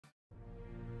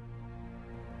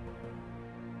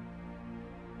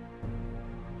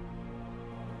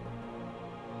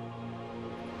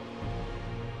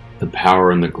The power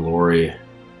and the glory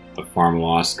of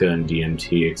Pharmahuasca and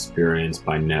DMT experienced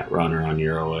by Netrunner on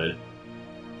Eurowood.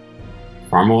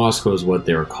 Pharmahuasca was what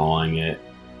they were calling it.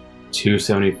 2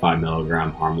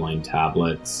 75mg Harmaline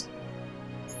tablets,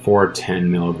 4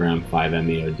 10mg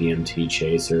 5-MeO DMT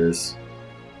chasers,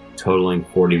 totaling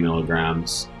 40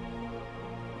 milligrams.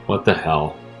 What the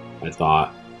hell, I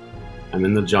thought. I'm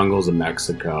in the jungles of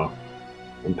Mexico,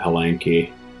 in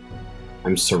Pelenque.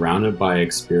 I'm surrounded by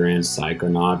experienced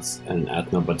psychonauts at an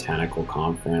ethnobotanical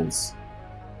conference.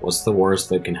 What's the worst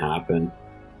that can happen?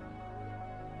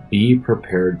 Be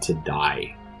prepared to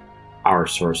die, our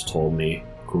source told me,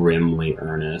 grimly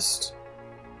earnest.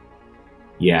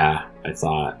 Yeah, I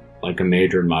thought, like a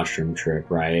major mushroom trip,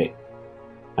 right?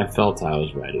 I felt I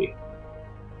was ready.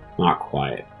 Not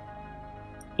quite.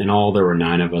 In all, there were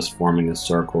 9 of us forming a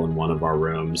circle in one of our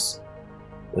rooms,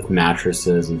 with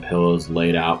mattresses and pillows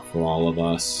laid out for all of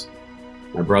us.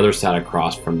 My brother sat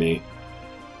across from me.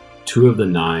 2 of the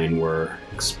 9 were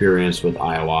experienced with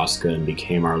ayahuasca and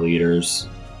became our leaders.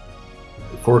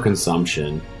 Before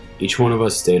consumption, each one of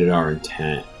us stated our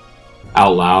intent,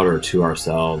 out loud or to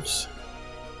ourselves.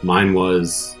 Mine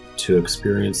was to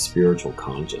experience spiritual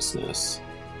consciousness.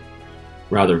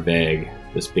 Rather vague,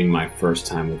 this being my first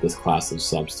time with this class of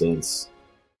substance.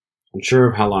 Unsure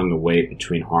of how long to wait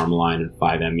between Harmaline and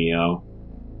 5-MeO,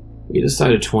 we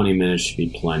decided 20 minutes should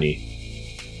be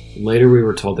plenty. Later we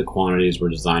were told the quantities were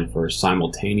designed for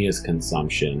simultaneous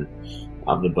consumption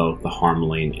of both the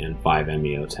Harmaline and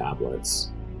 5-MeO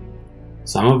tablets.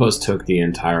 Some of us took the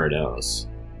entire dose,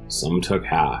 some took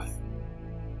half.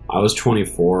 I was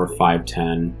 24,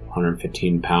 5'10",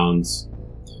 115 pounds.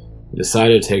 I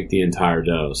decided to take the entire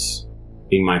dose,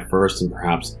 being my first and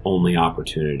perhaps only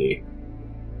opportunity.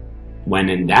 When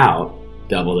in doubt,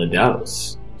 double the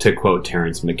dose, to quote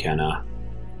Terence McKenna,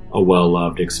 a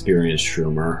well-loved, experienced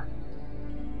shroomer.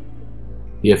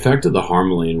 The effect of the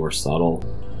Harmaline were subtle,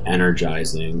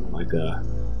 energizing, like a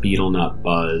betel nut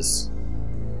buzz.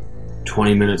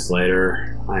 20 minutes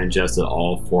later, I ingested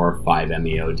all 4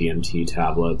 5-MeO DMT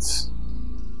tablets.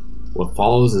 What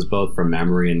follows is both from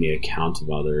memory and the account of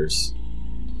others.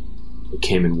 It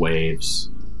came in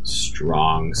waves,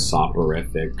 strong,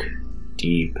 soporific,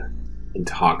 deep,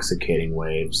 intoxicating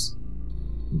waves,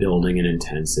 building in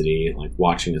intensity, like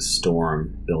watching a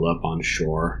storm build up on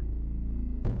shore.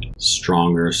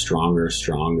 Stronger, stronger,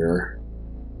 stronger.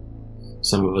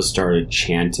 Some of us started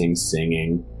chanting,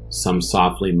 singing. Some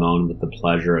softly moaned with the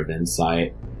pleasure of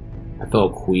insight. I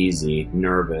felt queasy,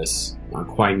 nervous, not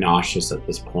quite nauseous at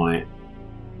this point.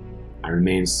 I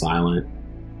remained silent,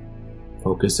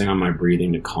 focusing on my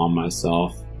breathing to calm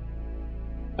myself.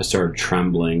 I started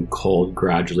trembling, cold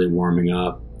gradually warming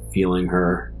up, feeling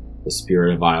her, the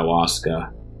spirit of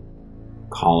ayahuasca,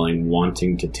 calling,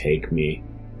 wanting to take me.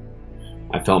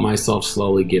 I felt myself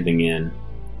slowly giving in,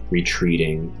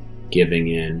 retreating, giving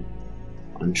in,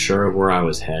 unsure of where I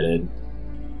was headed.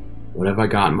 What have I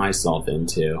gotten myself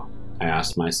into? I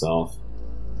asked myself.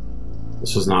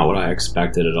 This was not what I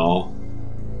expected at all.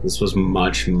 This was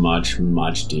much, much,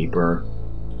 much deeper,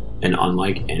 and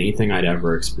unlike anything I'd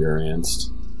ever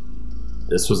experienced.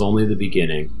 This was only the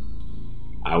beginning.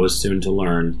 I was soon to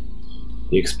learn.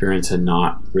 The experience had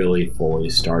not really fully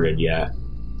started yet.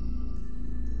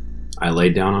 I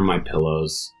laid down on my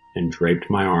pillows and draped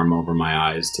my arm over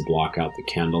my eyes to block out the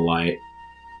candlelight.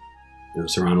 It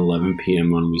was around 11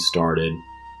 p.m. when we started.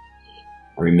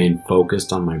 I remained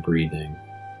focused on my breathing,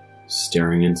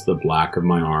 staring into the black of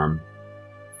my arm,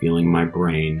 feeling my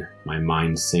brain, my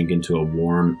mind sink into a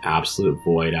warm, absolute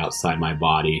void outside my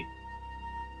body.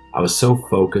 I was so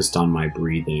focused on my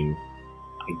breathing,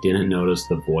 I didn't notice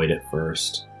the void at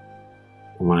first.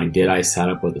 And when I did, I sat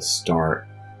up with a start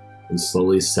and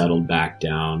slowly settled back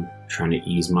down, trying to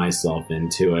ease myself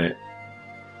into it.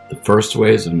 The first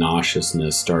waves of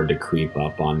nauseousness started to creep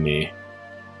up on me,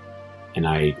 and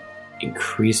I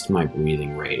increased my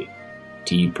breathing rate,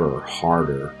 deeper,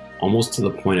 harder, almost to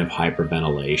the point of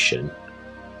hyperventilation,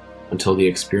 until the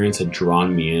experience had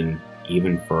drawn me in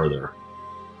even further.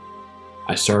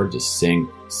 I started to sink,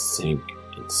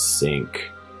 and sink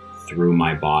through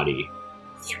my body,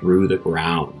 through the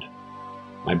ground,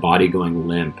 my body going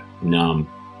limp, numb.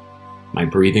 My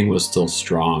breathing was still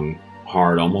strong,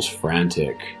 hard, almost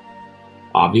frantic,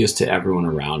 obvious to everyone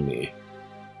around me.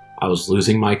 I was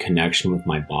losing my connection with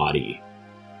my body,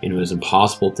 and it was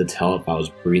impossible to tell if I was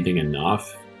breathing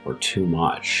enough or too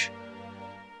much.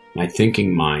 My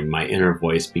thinking mind, my inner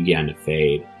voice began to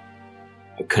fade.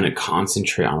 I couldn't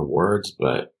concentrate on words,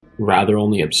 but rather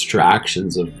only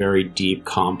abstractions of very deep,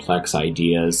 complex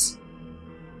ideas.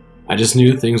 I just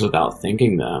knew things without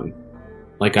thinking them,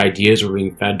 like ideas were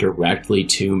being fed directly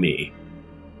to me,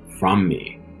 from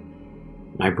me.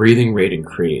 My breathing rate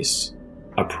increased,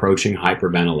 approaching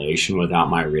hyperventilation without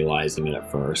my realizing it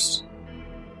at first.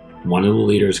 One of the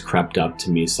leaders crept up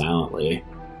to me silently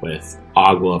with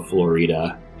agua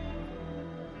florida,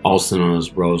 also known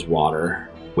as rose water,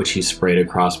 which he sprayed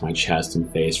across my chest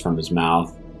and face from his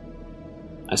mouth.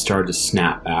 I started to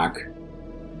snap back.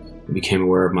 I became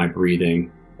aware of my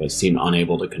breathing, but seemed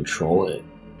unable to control it.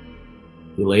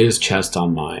 He laid his chest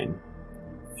on mine.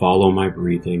 "Follow my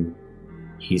breathing,"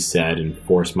 he said, and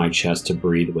forced my chest to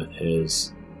breathe with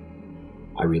his.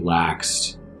 I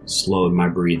relaxed, slowed my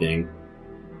breathing,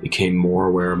 became more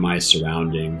aware of my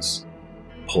surroundings,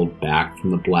 pulled back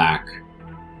from the black.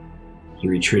 He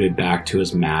retreated back to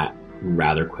his mat, and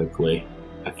rather quickly,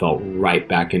 I fell right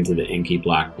back into the inky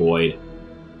black void.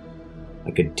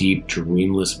 Like a deep,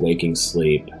 dreamless waking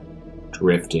sleep,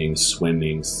 drifting,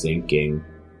 swimming, sinking.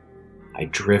 I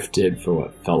drifted for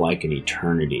what felt like an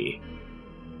eternity,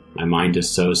 my mind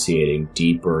dissociating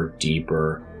deeper,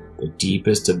 deeper, the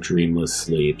deepest of dreamless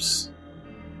sleeps.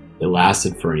 It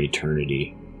lasted for an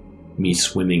eternity, me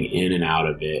swimming in and out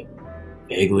of it,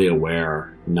 vaguely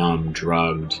aware, numb,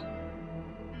 drugged.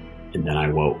 And then I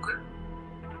woke.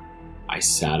 I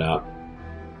sat up,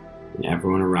 and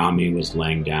everyone around me was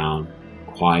laying down,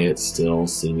 quiet, still,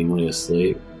 seemingly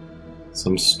asleep.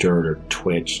 Some stirred or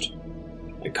twitched,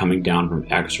 like coming down from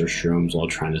extra shrooms while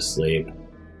trying to sleep.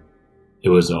 It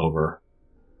was over.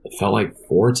 It felt like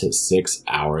 4 to 6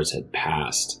 hours had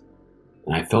passed,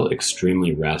 and I felt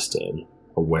extremely rested,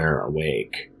 aware,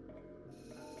 awake.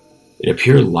 It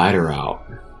appeared lighter out.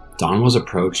 Dawn was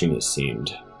approaching, it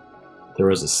seemed. There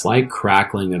was a slight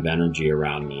crackling of energy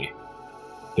around me,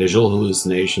 visual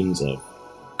hallucinations of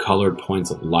colored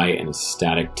points of light in a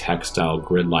static textile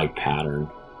grid-like pattern,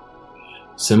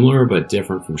 similar but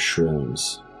different from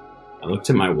shrooms. I looked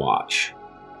at my watch.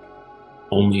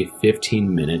 Only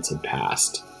 15 minutes had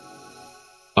passed.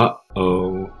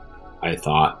 Uh-oh, I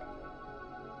thought.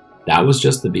 That was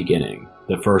just the beginning,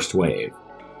 the first wave.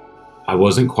 I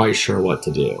wasn't quite sure what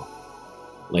to do.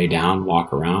 Lay down,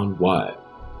 walk around, what?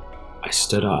 I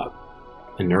stood up,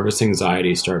 and nervous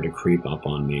anxiety started to creep up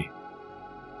on me.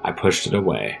 I pushed it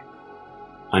away,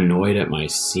 annoyed at my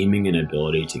seeming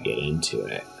inability to get into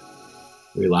it.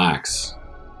 Relax.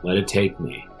 Let it take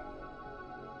me.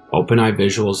 Open-eye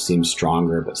visuals seemed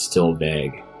stronger but still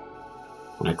vague.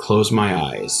 When I closed my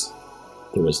eyes,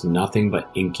 there was nothing but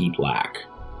inky black.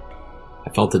 I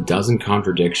felt a dozen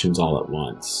contradictions all at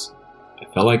once. I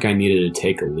felt like I needed to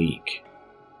take a leak.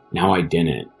 Now I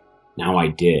didn't. Now I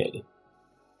did.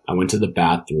 I went to the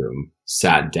bathroom,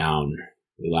 sat down,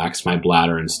 relaxed my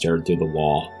bladder, and stared through the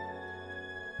wall.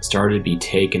 I started to be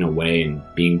taken away and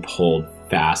being pulled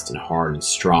fast and hard and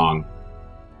strong.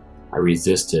 I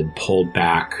resisted, pulled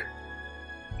back.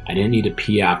 I didn't need to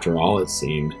pee after all, it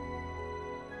seemed.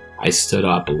 I stood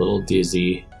up, a little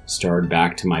dizzy, started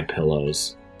back to my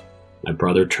pillows. My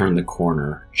brother turned the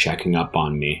corner, checking up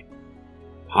on me.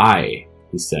 "Hi,"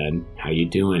 he said. "How you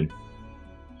doing?"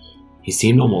 He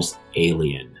seemed almost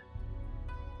alien.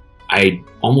 I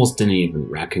almost didn't even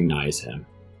recognize him.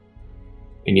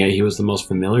 And yet he was the most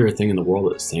familiar thing in the world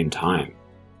at the same time.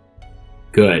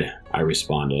 "Good," I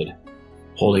responded,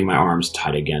 holding my arms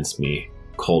tight against me,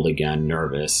 cold again,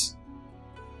 nervous.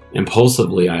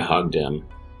 Impulsively, I hugged him,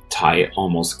 tight,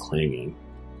 almost clinging.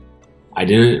 I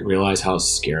didn't realize how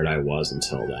scared I was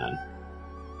until then.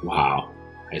 "Wow,"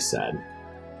 I said.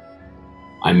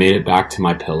 I made it back to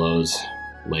my pillows,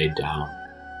 laid down.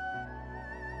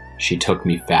 She took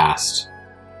me fast,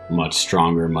 much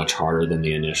stronger, much harder than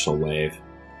the initial wave.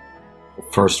 The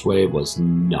first wave was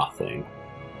nothing.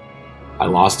 I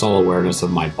lost all awareness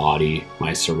of my body,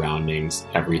 my surroundings,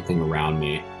 everything around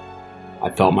me.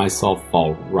 I felt myself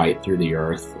fall right through the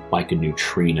earth like a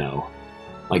neutrino,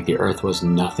 like the earth was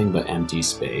nothing but empty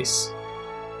space.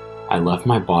 I left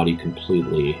my body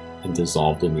completely and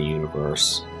dissolved in the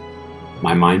universe.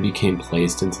 My mind became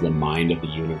placed into the mind of the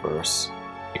universe,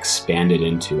 expanded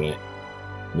into it,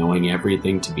 knowing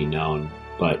everything to be known,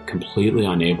 but completely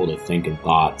unable to think in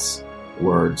thoughts,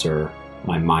 words, or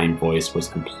my mind voice was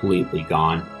completely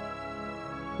gone.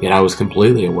 Yet I was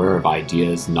completely aware of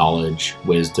ideas, knowledge,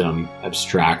 wisdom,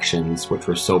 abstractions, which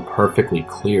were so perfectly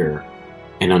clear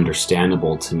and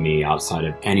understandable to me outside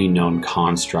of any known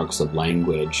constructs of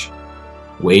language,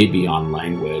 way beyond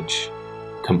language,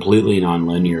 completely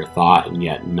nonlinear thought and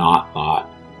yet not thought,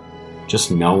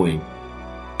 just knowing,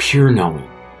 pure knowing.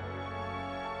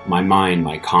 My mind,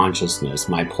 my consciousness,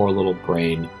 my poor little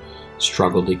brain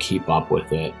struggled to keep up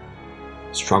with it,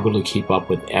 struggled to keep up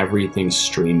with everything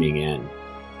streaming in.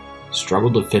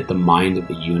 struggled to fit the mind of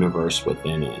the universe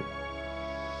within it.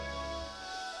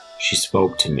 She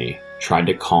spoke to me, tried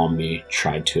to calm me,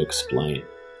 tried to explain.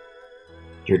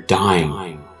 "You're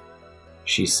dying,"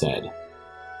 she said.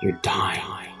 "You're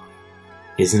dying.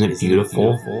 Isn't it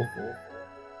beautiful?"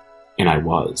 And I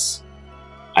was.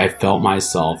 I felt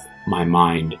myself, my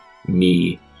mind,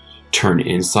 me, turn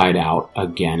inside out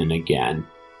again and again.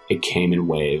 It came in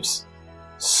waves,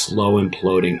 slow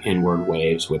imploding inward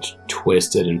waves which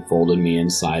twisted and folded me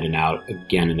inside and out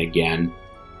again and again.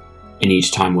 And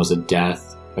each time was a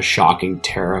death, a shocking,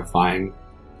 terrifying,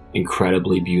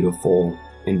 incredibly beautiful,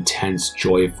 intense,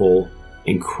 joyful,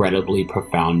 incredibly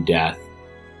profound death.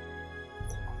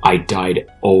 I died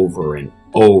over and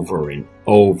over and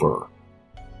over,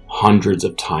 hundreds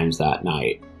of times that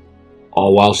night,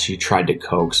 all while she tried to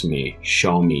coax me,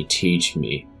 show me, teach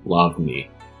me, love me.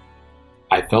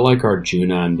 I felt like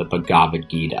Arjuna in the Bhagavad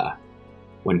Gita,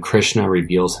 when Krishna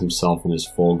reveals himself in his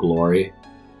full glory.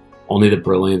 Only the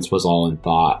brilliance was all in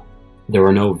thought. There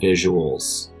were no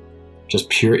visuals, just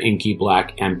pure inky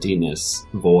black emptiness,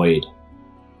 void.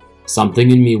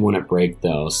 Something in me wouldn't break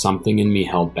though, something in me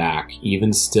held back,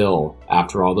 even still,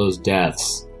 after all those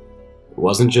deaths. It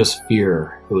wasn't just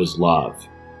fear, it was love.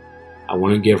 I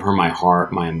wouldn't give her my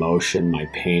heart, my emotion, my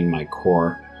pain, my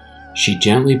core. She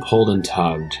gently pulled and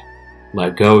tugged.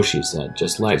 "Let go," she said,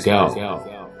 "just let go."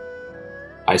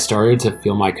 I started to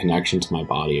feel my connection to my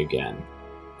body again,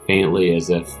 faintly as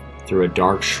if through a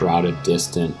dark, shrouded,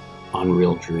 distant,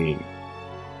 unreal dream.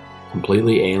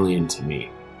 Completely alien to me.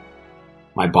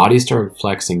 My body started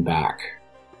flexing back,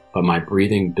 but my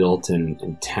breathing built in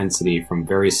intensity from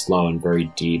very slow and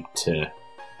very deep to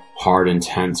hard,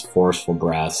 intense, forceful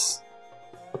breaths,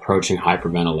 approaching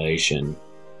hyperventilation,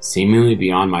 seemingly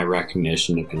beyond my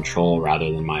recognition of control rather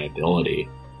than my ability.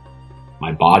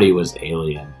 My body was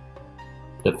alien.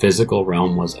 The physical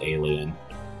realm was alien.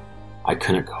 I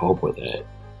couldn't cope with it.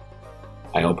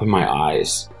 I opened my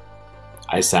eyes.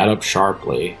 I sat up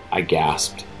sharply. I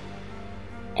gasped.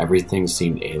 Everything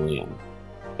seemed alien,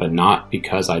 but not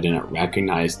because I didn't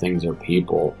recognize things or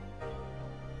people.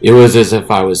 It was as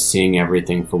if I was seeing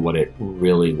everything for what it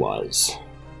really was,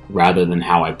 rather than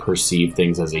how I perceive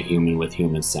things as a human with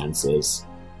human senses.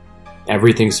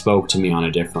 Everything spoke to me on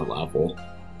a different level.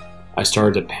 I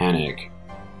started to panic.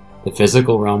 The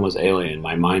physical realm was alien,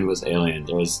 my mind was alien,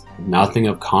 there was nothing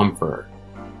of comfort.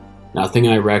 Nothing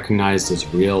I recognized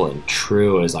as real and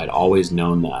true as I'd always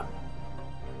known them.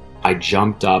 I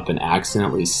jumped up and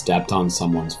accidentally stepped on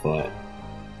someone's foot.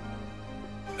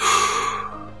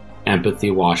 Empathy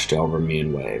washed over me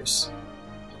in waves.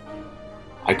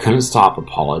 I couldn't stop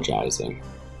apologizing.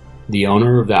 The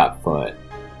owner of that foot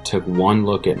took one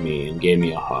look at me and gave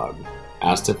me a hug,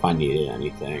 asked if I needed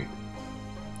anything.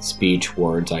 Speech,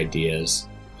 words, ideas.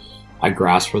 I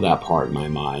grasped for that part in my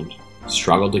mind,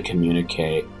 struggled to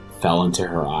communicate, fell into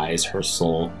her eyes, her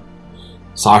soul,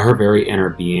 saw her very inner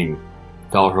being,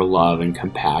 felt her love and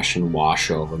compassion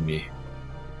wash over me.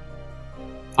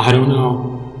 "I don't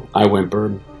know," I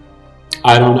whimpered.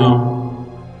 "I don't know.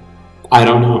 I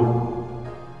don't know."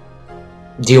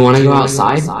 "Do you want to go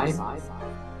outside?"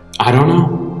 "I don't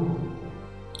know."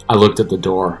 I looked at the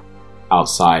door,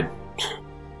 outside.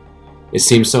 It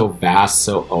seemed so vast,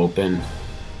 so open.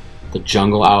 The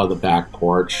jungle out of the back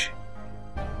porch.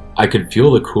 I could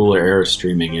feel the cooler air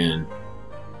streaming in.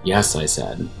 "Yes," I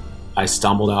said. I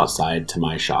stumbled outside to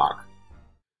my shock.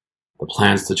 The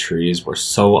plants, the trees were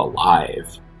so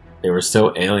alive. They were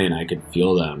so alien I could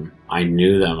feel them. I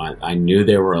knew them. I knew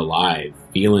they were alive,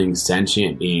 feeling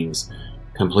sentient beings,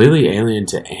 completely alien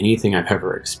to anything I've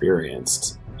ever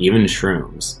experienced, even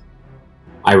shrooms.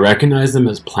 I recognized them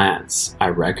as plants. I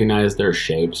recognized their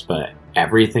shapes, but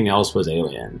everything else was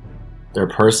alien. Their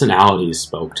personalities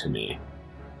spoke to me,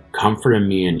 comforted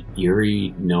me in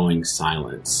eerie, knowing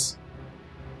silence.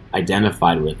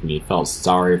 Identified with me, felt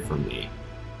sorry for me.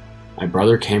 My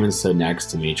brother came and stood next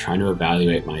to me, trying to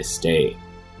evaluate my state.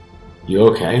 "You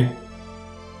okay?"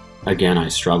 Again, I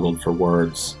struggled for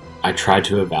words. I tried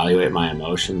to evaluate my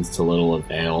emotions to little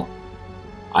avail.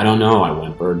 "I don't know," I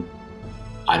whimpered.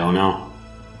 "I don't know."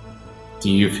 "Do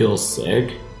you feel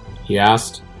sick?" he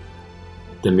asked.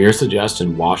 The mere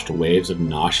suggestion washed waves of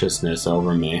nauseousness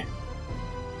over me.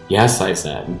 "Yes," I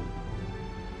said.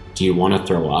 "Do you want to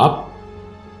throw up?"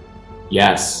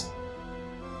 "Yes."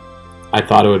 I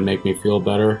thought it would make me feel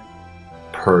better.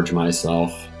 Purge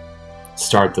myself.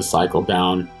 Start the cycle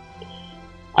down.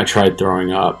 I tried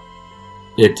throwing up.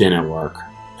 It didn't work.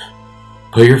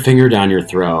 "Put your finger down your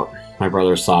throat," my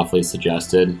brother softly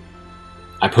suggested.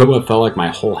 I put what felt like my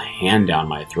whole hand down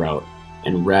my throat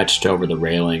and retched over the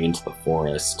railing into the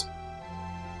forest.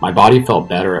 My body felt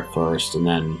better at first, and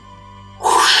then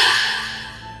whoosh,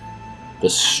 the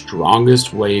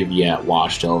strongest wave yet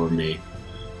washed over me,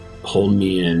 pulled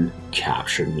me in,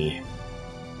 captured me.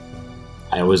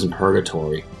 I was in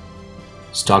purgatory,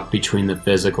 stuck between the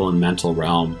physical and mental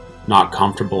realm, not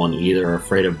comfortable in either,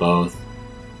 afraid of both.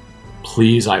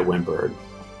 Please, I whimpered.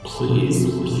 Please,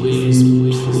 please,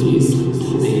 please,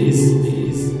 please,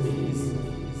 please.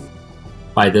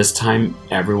 By this time,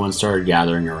 everyone started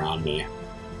gathering around me.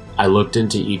 I looked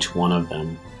into each one of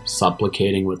them,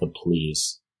 supplicating with a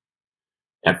please.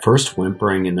 At first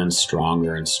whimpering and then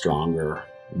stronger and stronger,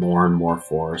 more and more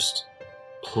forced.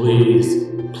 Please,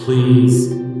 please.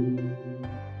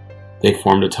 They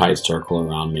formed a tight circle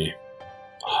around me,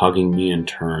 hugging me in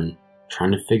turn,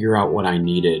 trying to figure out what I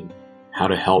needed, how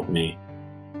to help me.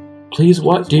 Please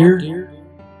what, dear?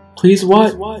 Please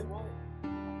what?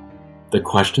 The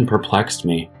question perplexed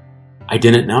me. I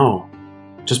didn't know.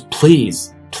 Just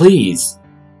please, please.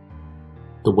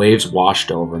 The waves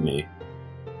washed over me.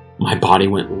 My body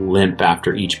went limp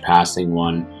after each passing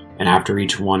one, and after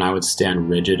each one I would stand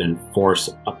rigid and force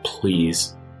a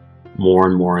please, more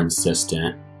and more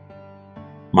insistent.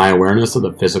 My awareness of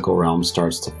the physical realm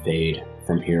starts to fade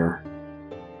from here,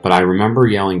 but I remember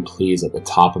yelling please at the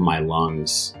top of my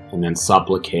lungs, and then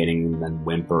supplicating and then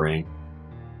whimpering.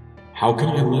 How can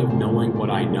I live knowing what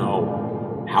I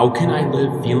know? How can I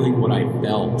live feeling what I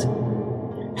felt?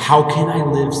 How can I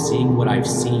live seeing what I've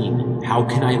seen? How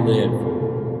can I live?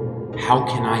 How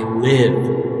can I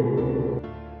live?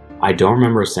 I don't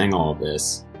remember saying all of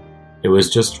this. It was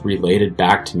just related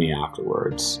back to me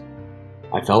afterwards.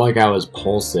 I felt like I was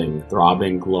pulsing,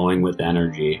 throbbing, glowing with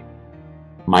energy.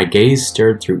 My gaze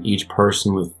stared through each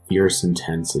person with fierce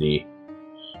intensity.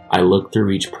 I looked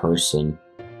through each person.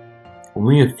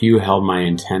 Only a few held my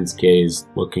intense gaze,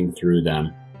 looking through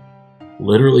them,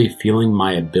 literally feeling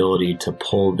my ability to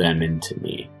pull them into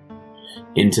me,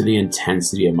 into the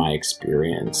intensity of my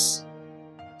experience.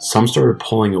 Some started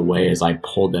pulling away as I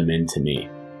pulled them into me.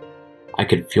 I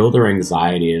could feel their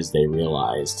anxiety as they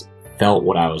realized, felt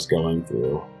what I was going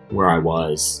through, where I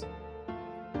was.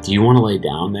 Do you want to lay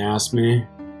down? They asked me.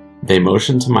 They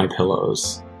motioned to my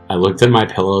pillows. I looked at my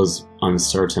pillows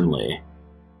uncertainly.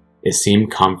 It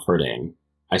seemed comforting.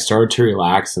 I started to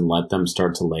relax and let them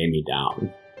start to lay me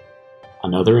down.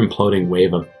 Another imploding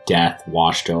wave of death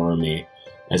washed over me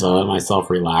as I let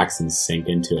myself relax and sink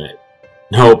into it.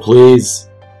 No, please!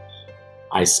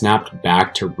 I snapped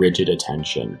back to rigid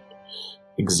attention,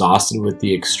 exhausted with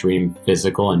the extreme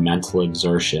physical and mental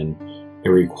exertion it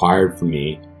required for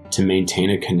me to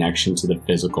maintain a connection to the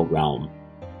physical realm.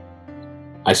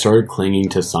 I started clinging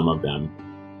to some of them,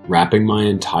 wrapping my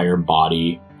entire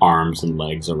body, arms, and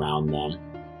legs around them,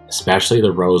 especially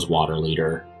the Rosewater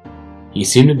leader. He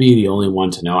seemed to be the only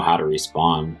one to know how to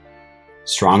respond,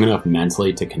 strong enough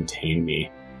mentally to contain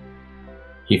me.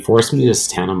 He forced me to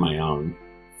stand on my own,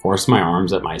 forced my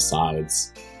arms at my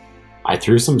sides. I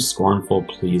threw some scornful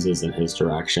pleases in his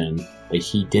direction, but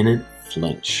he didn't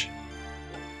flinch.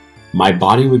 My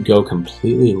body would go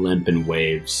completely limp in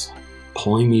waves,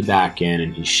 pulling me back in,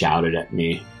 and he shouted at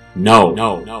me, "No,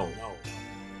 no, no, no."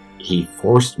 He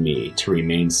forced me to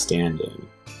remain standing.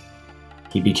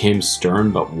 He became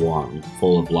stern but warm,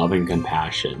 full of love and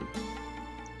compassion.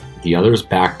 The others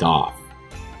backed off,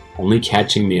 only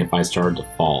catching me if I started to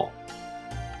fall.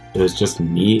 It was just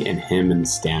me and him in the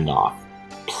standoff.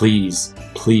 Please,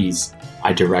 please,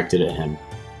 I directed at him.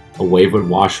 A wave would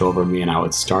wash over me and I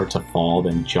would start to fall,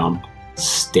 then jump,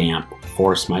 stamp,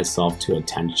 force myself to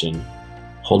attention,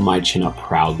 hold my chin up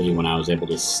proudly when I was able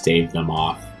to stave them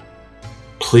off.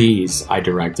 Please, I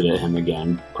directed at him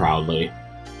again, proudly.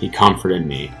 He comforted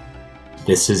me.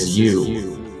 This is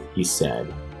you, he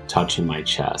said, touching my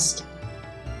chest.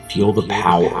 Feel the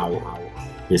power.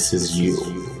 This is you.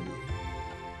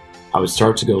 I would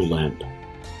start to go limp.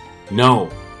 No,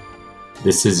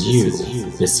 this is you.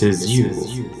 This is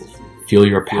you. Feel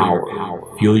your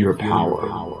power. Feel your power.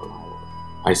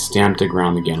 I stamped the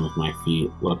ground again with my feet,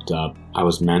 looked up. I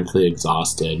was mentally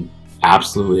exhausted,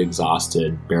 absolutely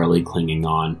exhausted, barely clinging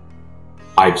on.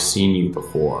 I've seen you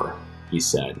before, he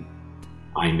said.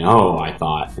 I know, I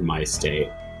thought in my state.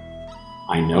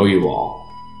 I know you all.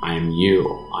 I am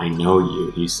you. I know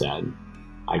you, he said.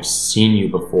 I've seen you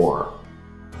before.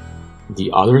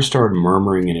 The others started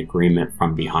murmuring in agreement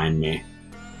from behind me.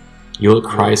 You look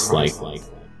Christ-like,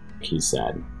 he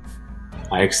said.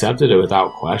 I accepted it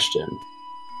without question.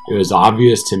 It was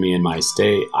obvious to me in my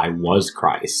state I was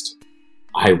Christ.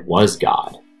 I was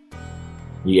God.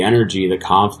 The energy, the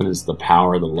confidence, the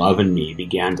power, the love in me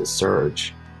began to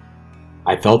surge.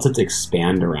 I felt it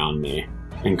expand around me,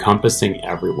 encompassing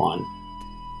everyone.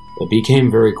 It became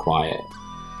very quiet,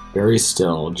 very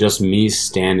still, just me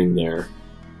standing there,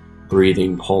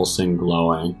 breathing, pulsing,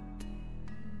 glowing.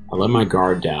 I let my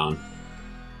guard down.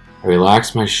 I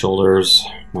relaxed my shoulders,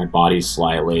 my body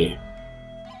slightly.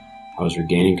 I was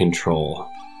regaining control.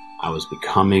 I was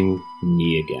becoming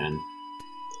me again.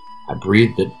 I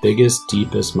breathed the biggest,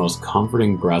 deepest, most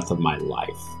comforting breath of my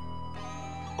life.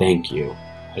 "Thank you,"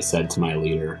 I said to my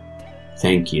leader.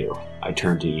 "Thank you." I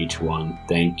turned to each one.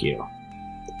 "Thank you."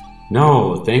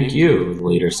 "No, thank you," the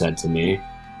leader said to me,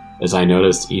 as I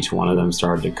noticed each one of them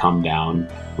started to come down,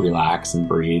 relax, and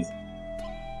breathe.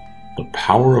 "The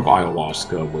power of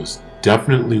ayahuasca was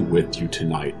definitely with you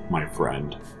tonight, my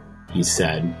friend," he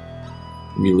said,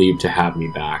 relieved to have me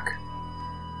back.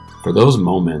 For those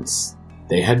moments,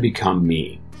 they had become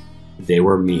me. They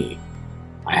were me.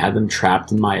 I had them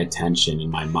trapped in my attention, in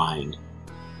my mind.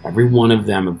 Every one of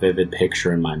them a vivid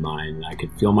picture in my mind, and I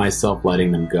could feel myself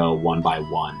letting them go one by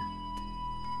one.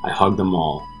 I hugged them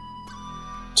all.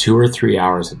 2 or 3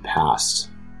 hours had passed.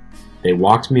 They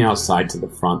walked me outside to the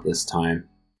front this time,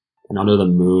 and under the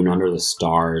moon, under the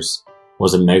stars,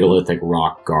 was a megalithic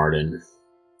rock garden.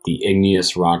 The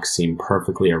igneous rocks seemed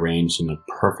perfectly arranged in a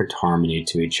perfect harmony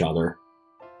to each other,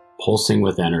 pulsing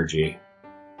with energy,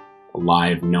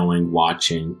 alive, knowing,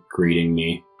 watching, greeting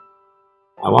me.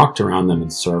 I walked around them in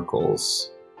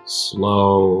circles,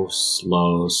 slow,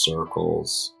 slow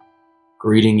circles,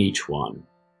 greeting each one,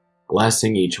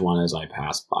 blessing each one as I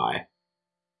passed by.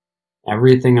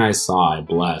 Everything I saw I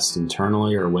blessed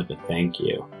internally or with a thank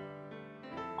you.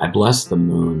 I blessed the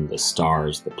moon, the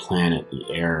stars, the planet, the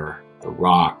air, the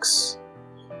rocks,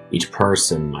 each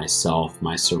person, myself,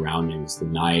 my surroundings, the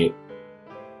night.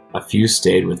 A few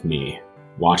stayed with me,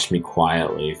 watched me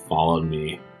quietly, followed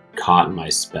me, caught in my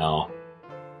spell.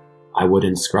 I would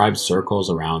inscribe circles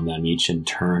around them, each in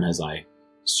turn, as I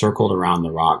circled around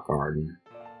the rock garden.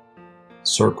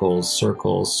 Circles,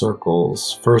 circles,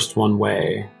 circles, first one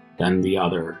way, then the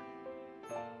other.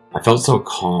 I felt so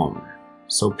calm,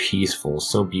 so peaceful,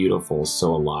 so beautiful,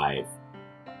 so alive.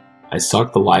 I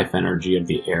sucked the life energy of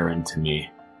the air into me.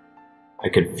 I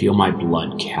could feel my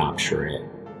blood capture it.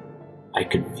 I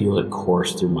could feel it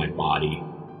course through my body.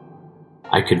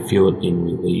 I could feel it being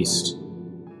released.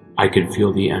 I could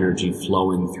feel the energy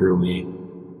flowing through me.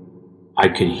 I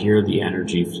could hear the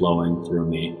energy flowing through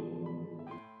me.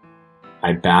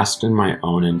 I basked in my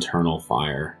own internal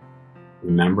fire,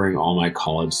 remembering all my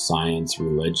college science,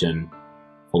 religion,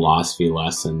 philosophy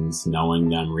lessons, knowing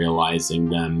them, realizing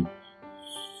them,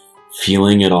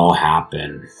 feeling it all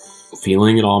happen,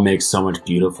 feeling it all make so much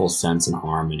beautiful sense and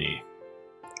harmony.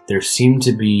 There seemed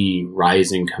to be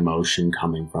rising commotion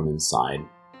coming from inside.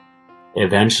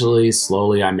 Eventually,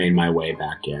 slowly, I made my way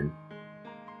back in.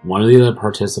 One of the other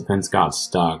participants got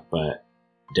stuck, but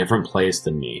a different place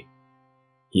than me.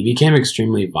 He became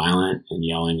extremely violent and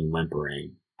yelling and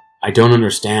whimpering. "I don't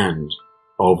understand,"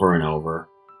 over and over.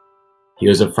 He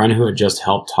was a friend who had just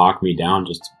helped talk me down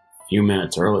just a few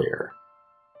minutes earlier.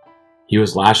 He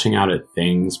was lashing out at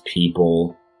things,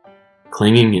 people,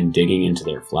 clinging and digging into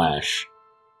their flesh.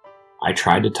 I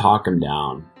tried to talk him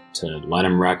down, to let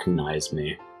him recognize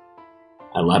me.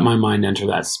 I let my mind enter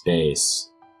that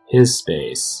space, his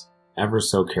space, ever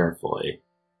so carefully.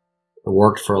 It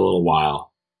worked for a little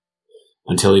while,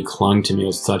 until he clung to me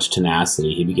with such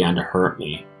tenacity he began to hurt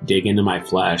me, dig into my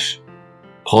flesh,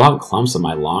 pull out clumps of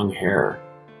my long hair.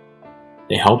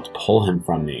 They helped pull him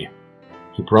from me.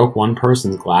 He broke one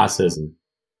person's glasses and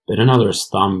bit another's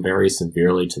thumb very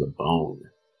severely to the bone.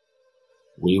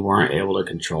 We weren't able to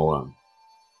control him.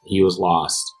 He was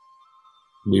lost.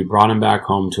 We brought him back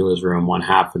home to his room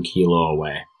 1/2 kilo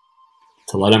away,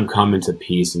 to let him come into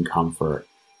peace and comfort.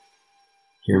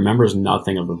 He remembers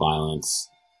nothing of the violence,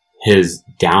 his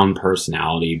down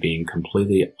personality being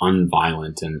completely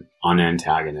unviolent and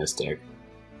unantagonistic.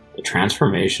 The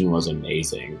transformation was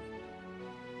amazing.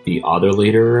 The other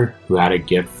leader, who had a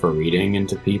gift for reading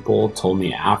into people, told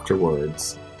me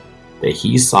afterwards that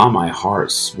he saw my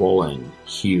heart swollen,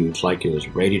 huge, like it was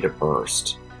ready to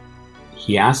burst.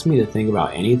 He asked me to think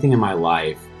about anything in my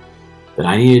life that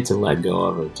I needed to let go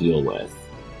of or deal with.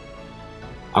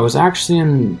 I was actually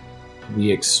in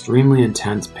the extremely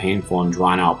intense, painful, and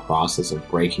drawn-out process of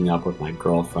breaking up with my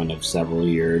girlfriend of several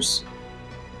years.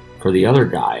 For the other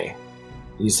guy,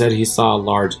 he said he saw a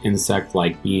large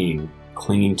insect-like being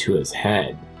clinging to his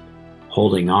head,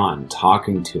 holding on,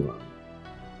 talking to him.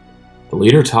 The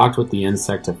leader talked with the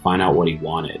insect to find out what he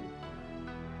wanted.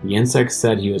 The insect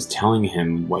said he was telling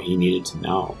him what he needed to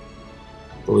know.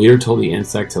 The leader told the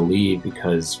insect to leave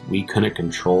because we couldn't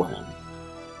control him.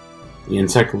 The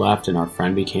insect left and our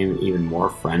friend became even more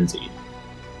frenzied.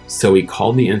 So he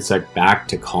called the insect back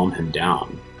to calm him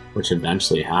down, which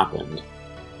eventually happened.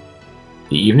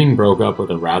 The evening broke up with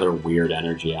a rather weird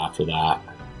energy after that.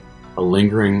 A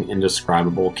lingering,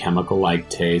 indescribable chemical-like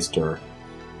taste or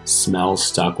smell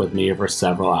stuck with me for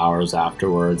several hours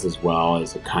afterwards, as well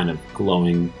as a kind of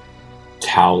glowing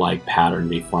towel-like pattern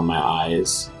before my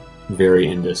eyes, very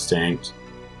indistinct.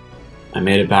 I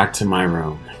made it back to my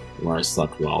room, where I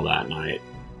slept well that night.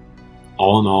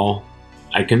 All in all,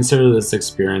 I consider this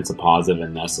experience a positive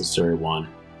and necessary one,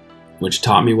 which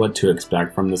taught me what to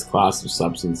expect from this class of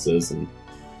substances and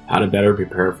how to better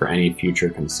prepare for any future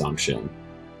consumption,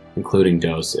 including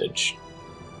dosage.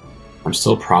 I'm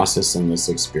still processing this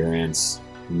experience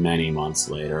many months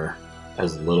later,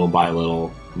 as little by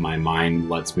little my mind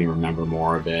lets me remember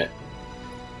more of it.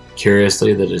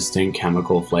 Curiously, the distinct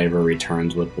chemical flavor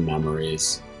returns with the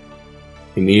memories.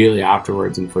 Immediately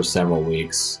afterwards and for several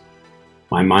weeks,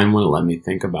 my mind wouldn't let me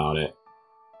think about it.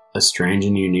 A strange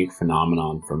and unique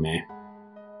phenomenon for me.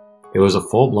 It was a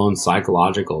full-blown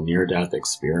psychological near-death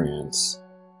experience,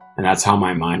 and that's how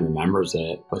my mind remembers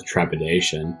it, with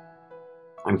trepidation.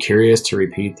 I'm curious to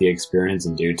repeat the experience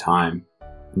in due time,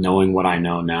 knowing what I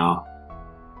know now.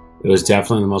 It was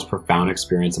definitely the most profound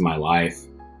experience of my life.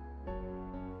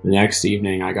 The next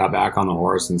evening, I got back on the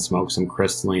horse and smoked some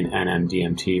crystalline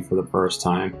NN-DMT for the first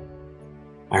time.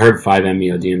 I heard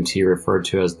 5-MeO-DMT referred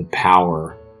to as the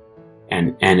power,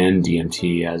 and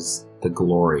NN-DMT as the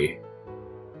glory.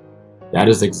 That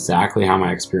is exactly how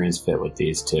my experience fit with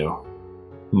these two.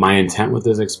 My intent with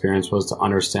this experience was to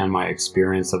understand my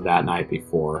experience of that night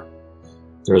before.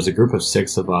 There was a group of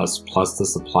 6 of us, plus the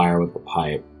supplier with the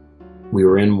pipe. We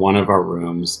were in one of our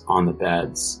rooms, on the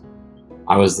beds.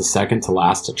 I was the second to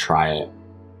last to try it.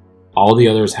 All the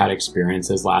others had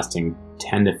experiences lasting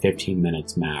 10 to 15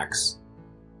 minutes max.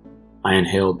 I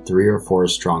inhaled 3 or 4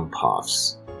 strong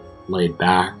puffs, laid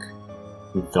back,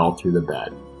 and fell through the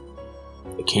bed.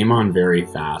 It came on very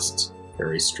fast,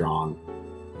 very strong,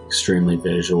 extremely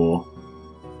visual,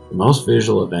 the most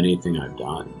visual of anything I've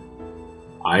done.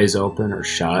 Eyes open or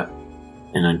shut,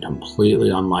 and then completely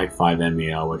unlike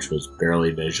 5-MeO, which was barely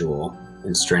visual,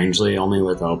 and strangely only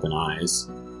with open eyes.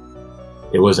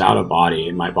 It was out of body,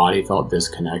 and my body felt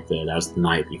disconnected as the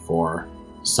night before,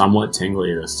 somewhat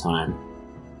tingly this time,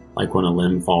 like when a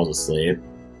limb falls asleep.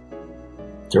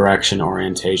 Direction,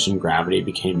 orientation, gravity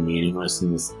became meaningless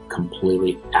in this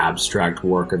completely abstract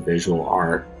work of visual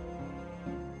art.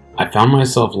 I found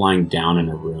myself lying down in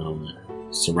a room,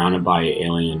 surrounded by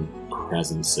alien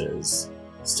presences,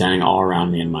 standing all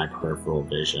around me in my peripheral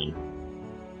vision.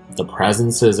 The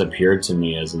presences appeared to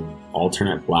me as an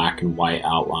alternate black and white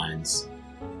outlines,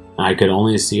 and I could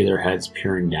only see their heads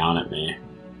peering down at me.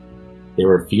 They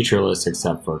were featureless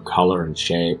except for color and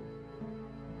shape.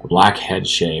 A black head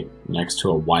shape next to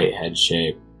a white head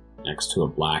shape next to a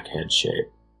black head shape.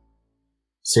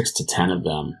 6 to 10 of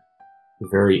them,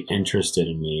 very interested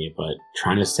in me, but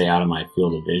trying to stay out of my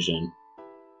field of vision.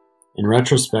 In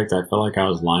retrospect, I felt like I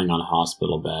was lying on a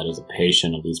hospital bed as a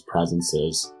patient of these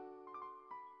presences.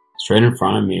 Straight in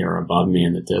front of me or above me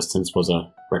in the distance was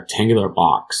a rectangular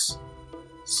box,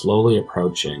 slowly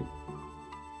approaching.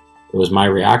 It was my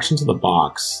reaction to the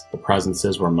box the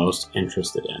presences were most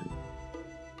interested in.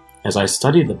 As I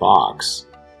studied the box,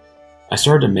 I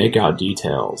started to make out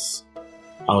details.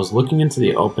 I was looking into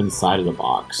the open side of the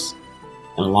box,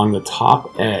 and along the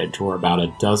top edge were about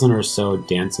a dozen or so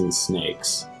dancing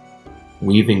snakes,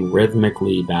 weaving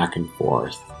rhythmically back and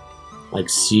forth, like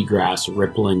seagrass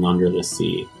rippling under the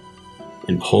sea,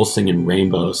 and pulsing in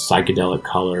rainbow psychedelic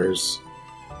colors,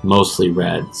 mostly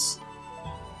reds.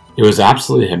 It was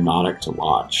absolutely hypnotic to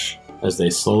watch, as they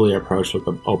slowly approached with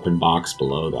the open box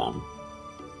below them.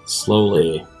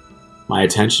 Slowly, my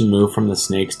attention moved from the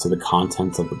snakes to the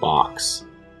contents of the box.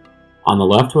 On the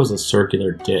left was a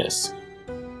circular disc,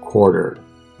 quartered,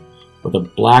 with a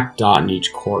black dot in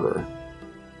each quarter,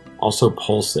 also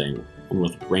pulsing and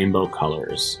with rainbow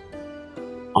colors.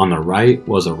 On the right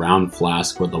was a round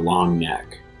flask with a long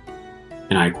neck,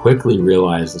 and I quickly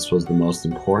realized this was the most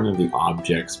important of the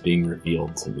objects being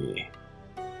revealed to me.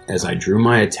 As I drew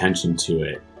my attention to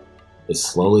it, it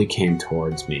slowly came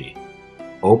towards me,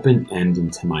 open end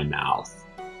into my mouth.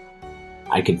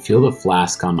 I could feel the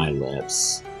flask on my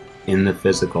lips, in the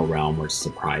physical realm, which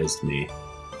surprised me,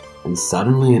 and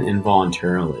suddenly and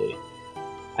involuntarily,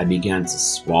 I began to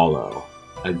swallow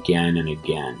again and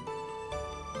again,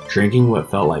 drinking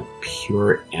what felt like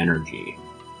pure energy.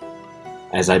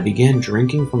 As I began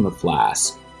drinking from the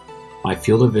flask, my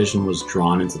field of vision was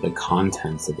drawn into the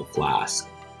contents of the flask.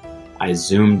 I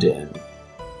zoomed in,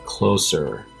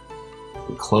 closer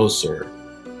and closer.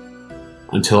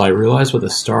 until I realized with a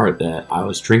start that I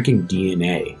was drinking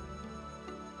DNA.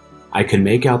 I could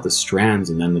make out the strands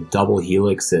and then the double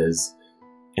helixes,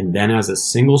 and then as a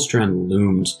single strand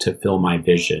loomed to fill my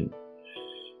vision,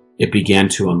 it began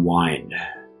to unwind,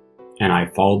 and I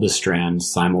followed the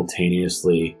strands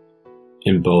simultaneously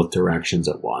in both directions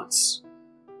at once,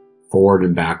 forward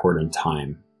and backward in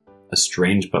time, a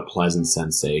strange but pleasant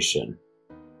sensation.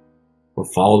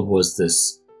 What followed was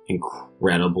this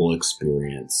incredible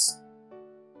experience.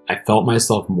 I felt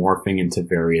myself morphing into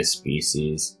various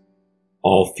species,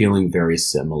 all feeling very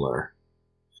similar.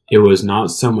 It was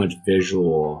not so much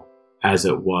visual as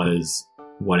it was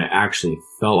what it actually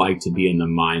felt like to be in the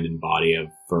mind and body of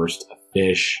first a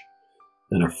fish,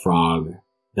 then a frog,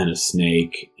 then a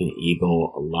snake, an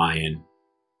eagle, a lion.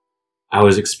 I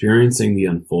was experiencing the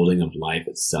unfolding of life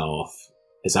itself,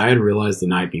 as I had realized the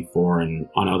night before and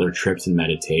on other trips and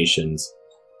meditations,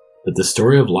 that the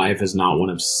story of life is not one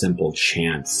of simple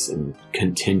chance and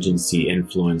contingency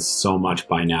influenced so much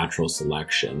by natural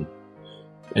selection,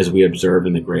 as we observe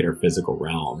in the greater physical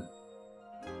realm,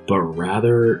 but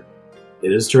rather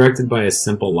it is directed by a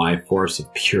simple life force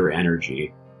of pure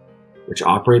energy, which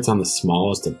operates on the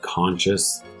smallest of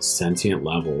conscious, sentient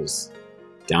levels,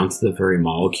 down to the very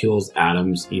molecules,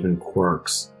 atoms, even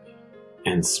quarks,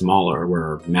 and smaller,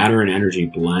 where matter and energy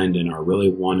blend and are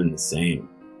really one and the same.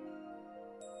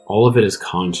 All of it is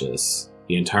conscious.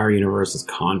 The entire universe is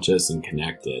conscious and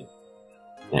connected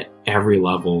at every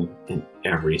level and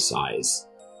every size.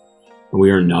 And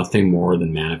we are nothing more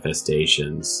than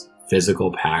manifestations,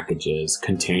 physical packages,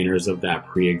 containers of that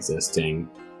pre-existing,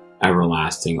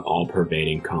 everlasting,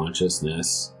 all-pervading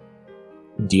consciousness.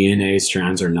 DNA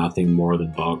strands are nothing more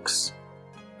than books,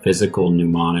 physical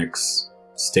mnemonics,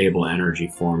 stable energy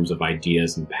forms of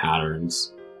ideas and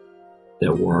patterns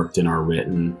that worked and are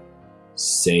written,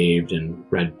 saved, and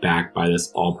read back by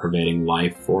this all-pervading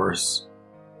life force.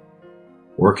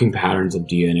 Working patterns of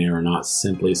DNA are not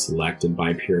simply selected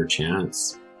by pure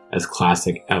chance, as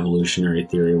classic evolutionary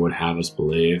theory would have us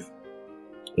believe.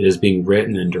 It is being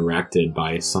written and directed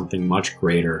by something much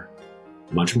greater,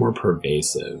 much more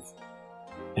pervasive,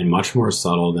 and much more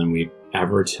subtle than we've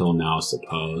ever till now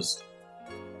supposed.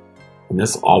 And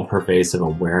this all-pervasive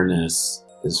awareness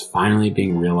is finally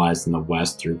being realized in the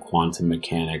West through quantum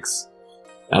mechanics,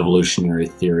 evolutionary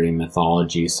theory,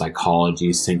 mythology, psychology,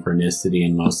 synchronicity,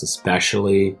 and most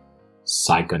especially,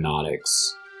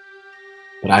 psychonautics.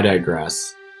 But I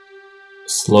digress.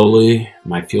 Slowly,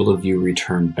 my field of view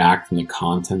returned back from the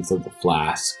contents of the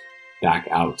flask, back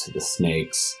out to the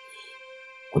snakes,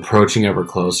 approaching ever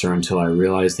closer until I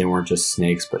realized they weren't just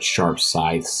snakes but sharp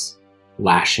scythes,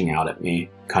 lashing out at me,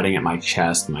 cutting at my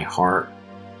chest, my heart,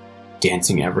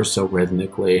 dancing ever so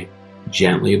rhythmically,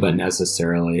 gently but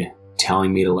necessarily,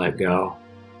 telling me to let go.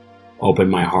 Open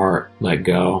my heart, let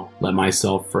go, let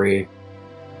myself free.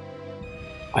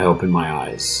 I opened my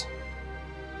eyes.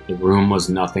 The room was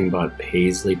nothing but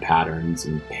paisley patterns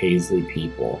and paisley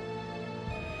people.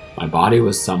 My body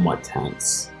was somewhat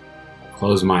tense. I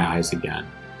closed my eyes again.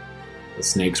 The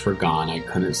snakes were gone. I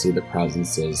couldn't see the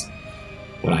presences,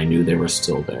 but I knew they were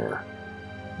still there,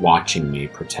 watching me,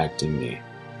 protecting me.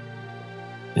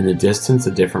 In the distance,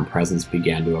 a different presence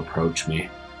began to approach me.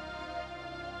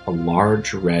 A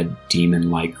large, red,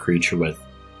 demon-like creature with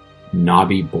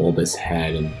knobby, bulbous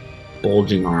head and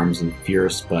bulging arms and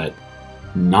fierce but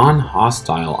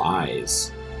non-hostile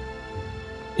eyes.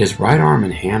 His right arm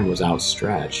and hand was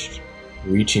outstretched,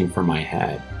 reaching for my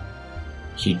head.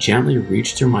 He gently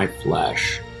reached through my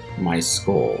flesh, my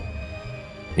skull,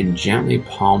 and gently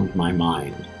palmed my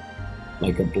mind,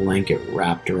 like a blanket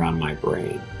wrapped around my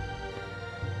brain.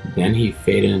 Then he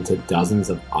faded into dozens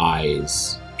of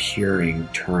eyes, peering,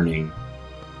 turning,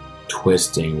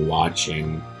 twisting,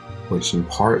 watching, which in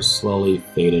part slowly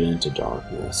faded into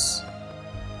darkness.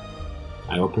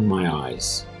 I opened my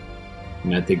eyes,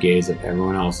 met the gaze of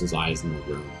everyone else's eyes in the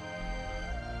room.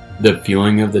 The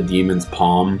feeling of the demon's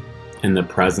palm and the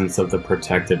presence of the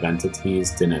protective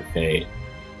entities didn't fade.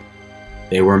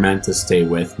 They were meant to stay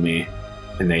with me,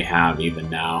 and they have even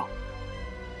now.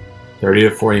 30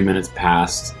 to 40 minutes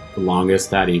passed, the longest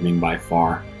that evening by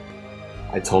far.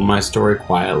 I told my story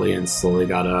quietly and slowly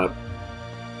got up.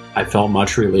 I felt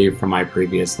much relieved from my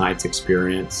previous night's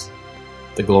experience.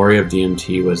 The glory of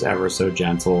DMT was ever so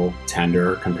gentle,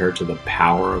 tender, compared to the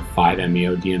power of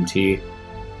 5-MeO DMT.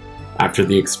 After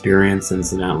the experience,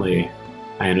 incidentally,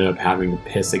 I ended up having to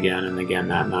piss again and again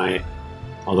that night,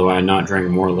 although I had not drank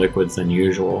more liquids than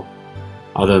usual,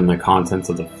 other than the contents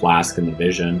of the flask and the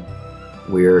vision.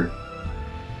 Weird.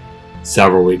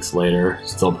 Several weeks later,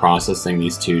 still processing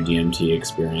these two DMT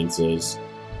experiences,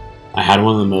 I had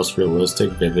one of the most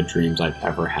realistic, vivid dreams I've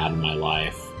ever had in my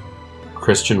life.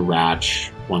 Christian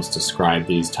Ratch once described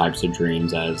these types of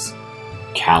dreams as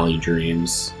Kali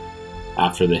dreams,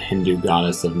 after the Hindu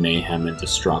goddess of mayhem and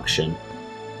destruction.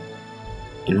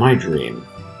 In my dream,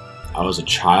 I was a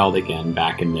child again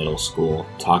back in middle school,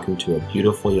 talking to a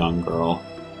beautiful young girl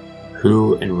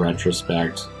who, in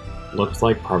retrospect, looked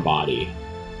like Parvati,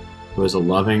 who was a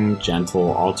loving,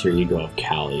 gentle alter ego of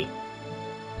Kali.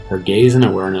 Her gaze and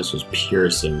awareness was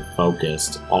piercing,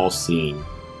 focused, all-seeing,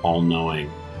 all-knowing,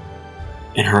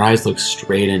 and her eyes looked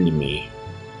straight into me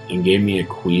and gave me a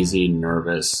queasy,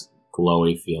 nervous,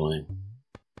 glowy feeling,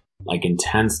 like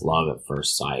intense love at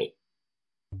first sight.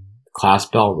 The class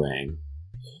bell rang,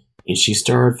 and she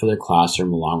started for the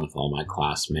classroom along with all my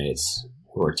classmates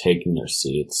who were taking their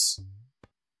seats.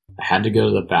 I had to go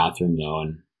to the bathroom though,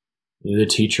 and knew the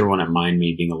teacher wouldn't mind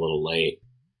me being a little late.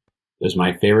 It was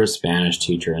my favorite Spanish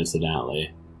teacher,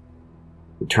 incidentally.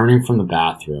 Returning from the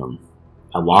bathroom,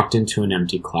 I walked into an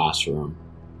empty classroom.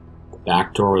 The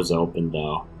back door was open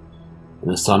though,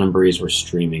 and the sun and breeze were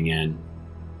streaming in.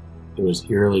 It was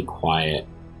eerily quiet.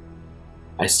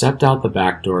 I stepped out the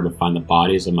back door to find the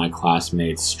bodies of my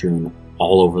classmates strewn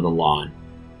all over the lawn.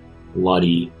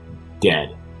 Bloody,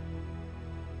 dead.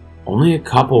 Only a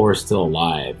couple were still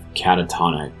alive,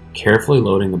 catatonic, carefully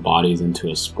loading the bodies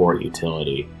into a sport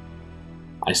utility.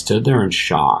 I stood there in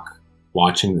shock,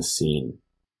 watching the scene,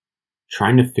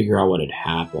 trying to figure out what had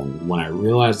happened when I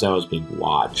realized I was being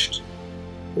watched.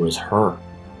 It was her,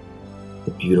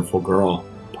 the beautiful girl,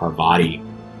 Parvati,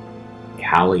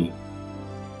 Kali.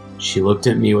 She looked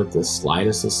at me with the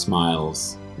slightest of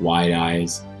smiles, wide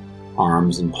eyes,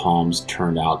 arms and palms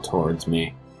turned out towards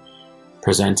me,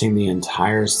 presenting the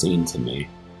entire scene to me.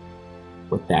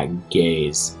 With that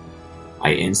gaze,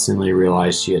 I instantly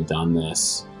realized she had done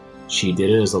this. She did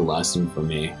it as a lesson for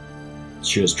me.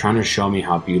 She was trying to show me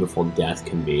how beautiful death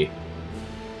can be.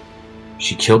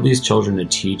 She killed these children to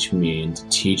teach me and to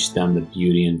teach them the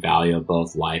beauty and value of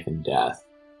both life and death.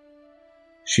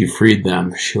 She freed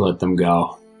them, she let them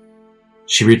go.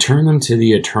 She returned them to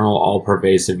the eternal,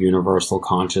 all-pervasive universal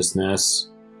consciousness.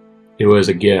 It was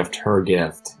a gift,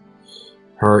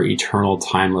 her eternal,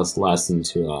 timeless lesson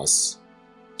to us.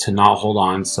 To not hold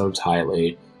on so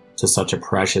tightly to such a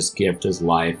precious gift as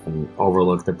life and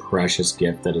overlook the precious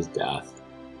gift that is death.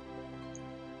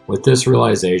 With this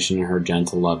realization in her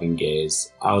gentle, loving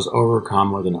gaze, I was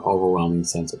overcome with an overwhelming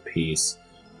sense of peace,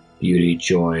 beauty,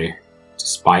 joy,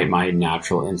 despite my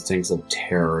natural instincts of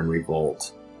terror and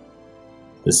revolt.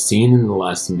 The scene and the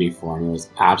lesson before me was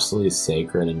absolutely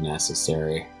sacred and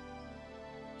necessary.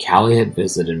 Kali had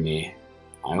visited me.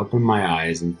 I opened my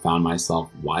eyes and found myself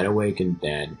wide awake in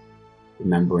bed,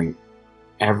 remembering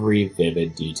every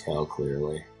vivid detail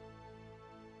clearly.